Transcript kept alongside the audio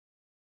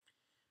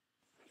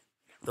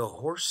The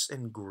horse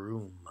and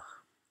groom.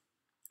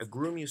 A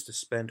groom used to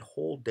spend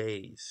whole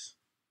days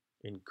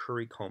in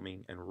curry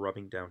combing and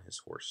rubbing down his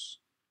horse,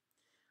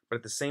 but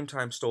at the same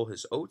time stole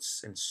his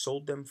oats and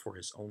sold them for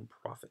his own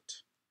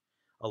profit.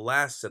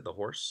 Alas, said the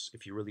horse,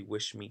 if you really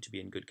wish me to be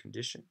in good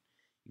condition,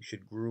 you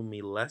should groom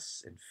me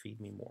less and feed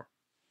me more.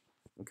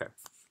 Okay.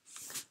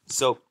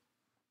 So,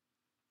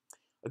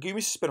 a groom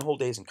used to spend whole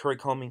days in curry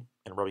combing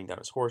and rubbing down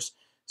his horse.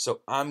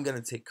 So, I'm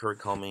going to take curry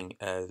combing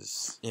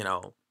as,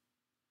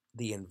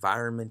 the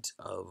environment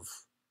of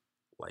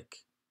like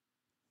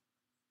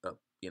a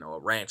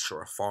ranch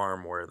or a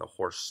farm where the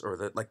horse or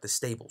the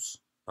stables,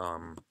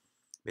 um,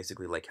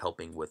 basically like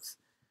helping with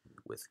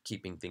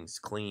keeping things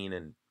clean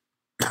and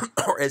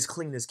or as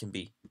clean as can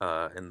be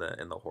in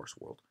the horse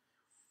world.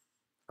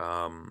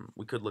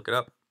 We could look it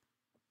up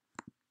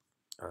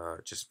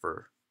just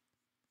for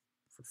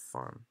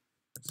fun.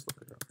 Let's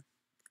look it up.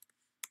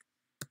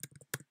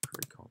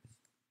 Curry comb.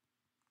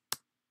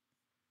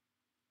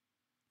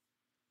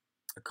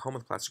 A comb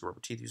with plastic rubber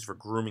teeth used for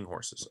grooming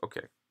horses.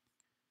 Okay,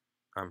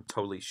 I'm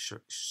totally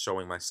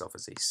showing myself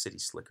as a city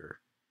slicker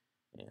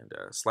and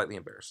slightly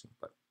embarrassing,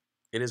 but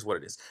it is what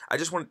it is. I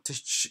just wanted to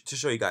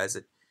show you guys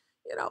that,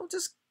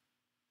 just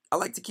I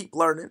like to keep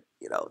learning.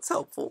 It's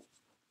helpful.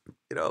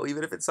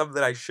 Even if it's something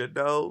that I should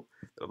know,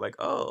 I'm like,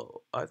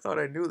 oh, I thought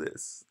I knew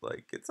this.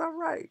 Like, it's all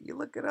right. You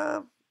look it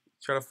up,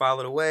 try to file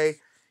it away.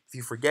 If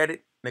you forget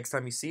it, next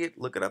time you see it,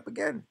 look it up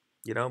again.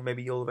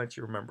 Maybe you'll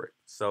eventually remember it.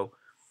 So,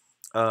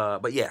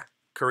 but yeah,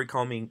 curry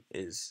combing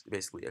is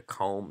basically a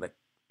comb that,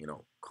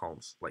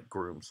 combs, like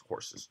grooms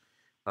horses,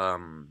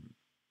 um,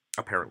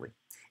 apparently,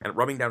 and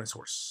rubbing down his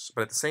horse,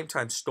 but at the same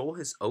time stole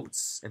his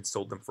oats and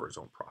sold them for his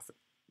own profit.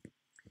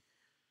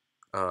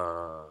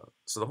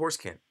 So the horse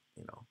can't,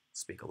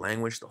 speak a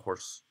language. The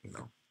horse,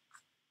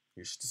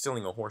 you're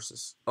stealing a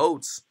horse's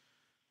oats,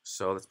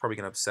 so that's probably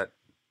going to upset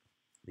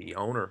the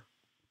owner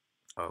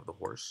of the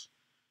horse,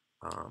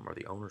 or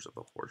the owners of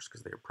the horse,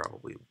 because they're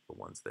probably the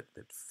ones that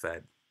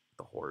fed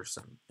the horse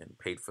and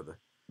paid for the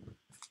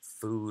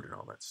food and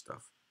all that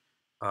stuff.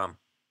 Um,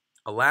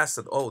 Alas,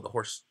 the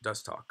horse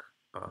does talk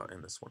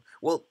in this one.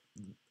 Well,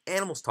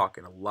 animals talk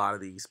in a lot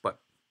of these, but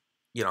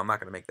I'm not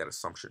going to make that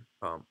assumption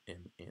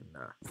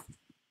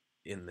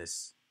in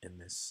this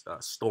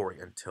story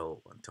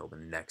until the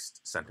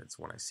next sentence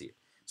when I see it.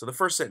 So the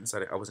first sentence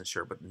I wasn't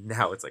sure, but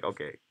now it's like,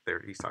 okay,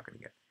 there he's talking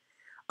again.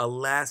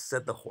 Alas,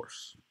 said the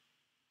horse,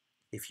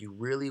 if you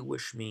really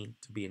wish me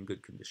to be in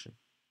good condition,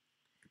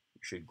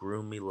 you should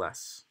groom me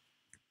less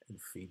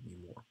and feed me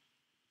more.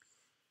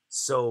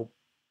 So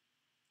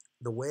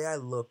the way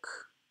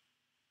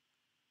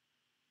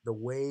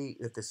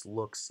that this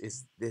looks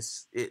is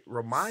this. It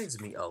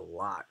reminds me a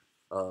lot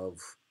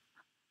of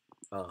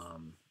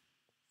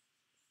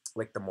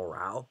like the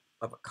morale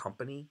of a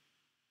company,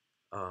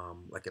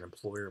 like an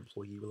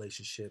employer-employee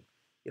relationship.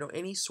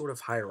 Any sort of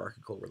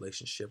hierarchical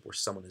relationship where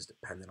someone is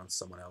dependent on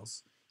someone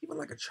else, even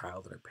like a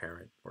child and a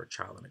parent or a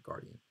child and a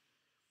guardian.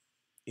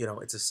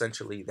 It's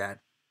essentially that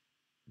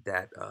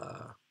I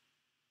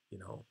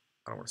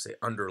don't want to say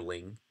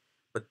underling,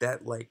 but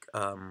that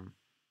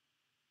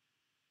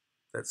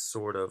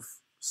sort of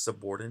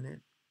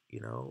subordinate, you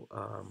know,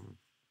 um,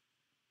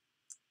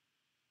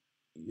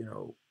 you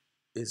know,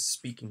 is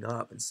speaking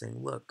up and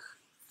saying,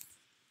 "Look,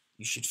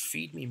 you should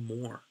feed me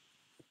more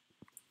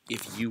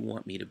if you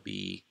want me to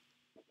be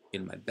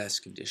in my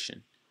best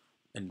condition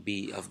and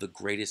be of the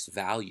greatest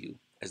value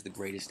as the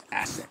greatest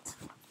asset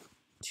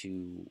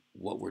to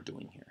what we're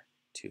doing here,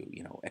 to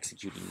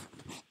executing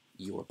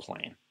your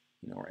plan,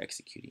 or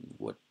executing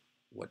what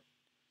what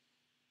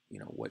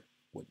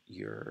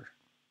you're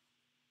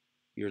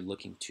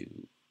looking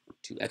to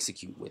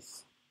execute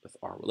with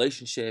our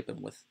relationship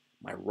and with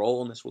my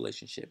role in this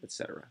relationship,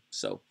 etc."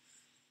 So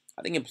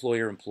I think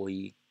employer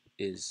employee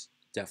is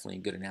definitely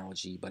a good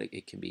analogy, but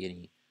it can be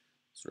any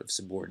sort of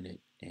subordinate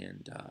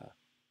and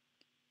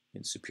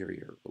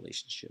superior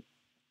relationship.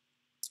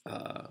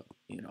 Uh,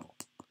 you know,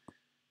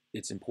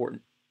 it's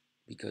important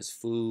because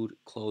food,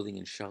 clothing,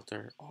 and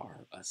shelter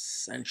are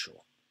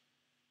essential.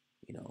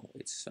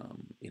 It's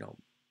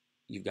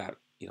you've got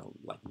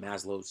like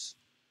Maslow's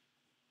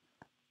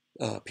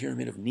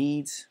pyramid of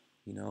needs.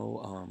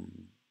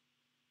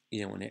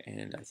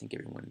 And I think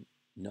everyone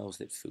knows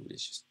that food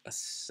is just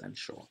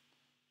essential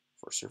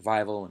for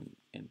survival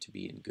and to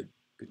be in good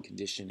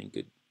condition and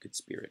good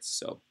spirits.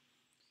 So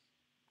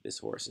this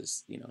horse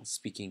is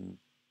speaking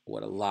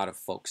what a lot of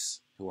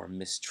folks who are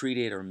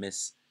mistreated or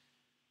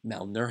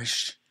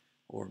malnourished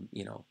or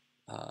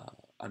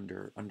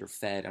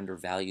underfed,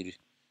 undervalued.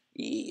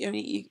 I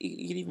mean,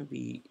 it could even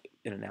be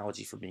an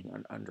analogy for being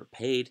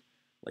underpaid,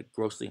 like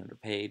grossly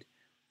underpaid,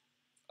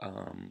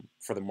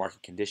 for the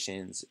market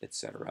conditions,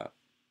 etc.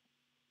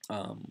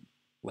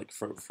 Like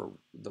for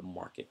the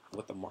market,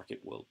 what the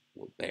market will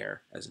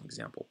bear, as an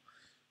example.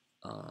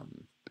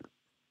 Um,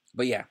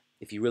 but yeah,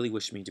 if you really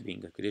wish me to be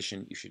in good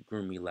condition, you should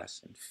groom me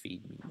less and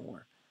feed me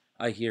more.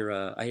 I hear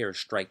a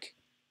strike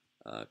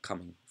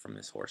coming from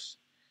this horse.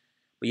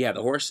 But yeah,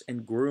 the horse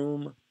and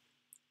groom.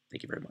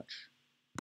 Thank you very much.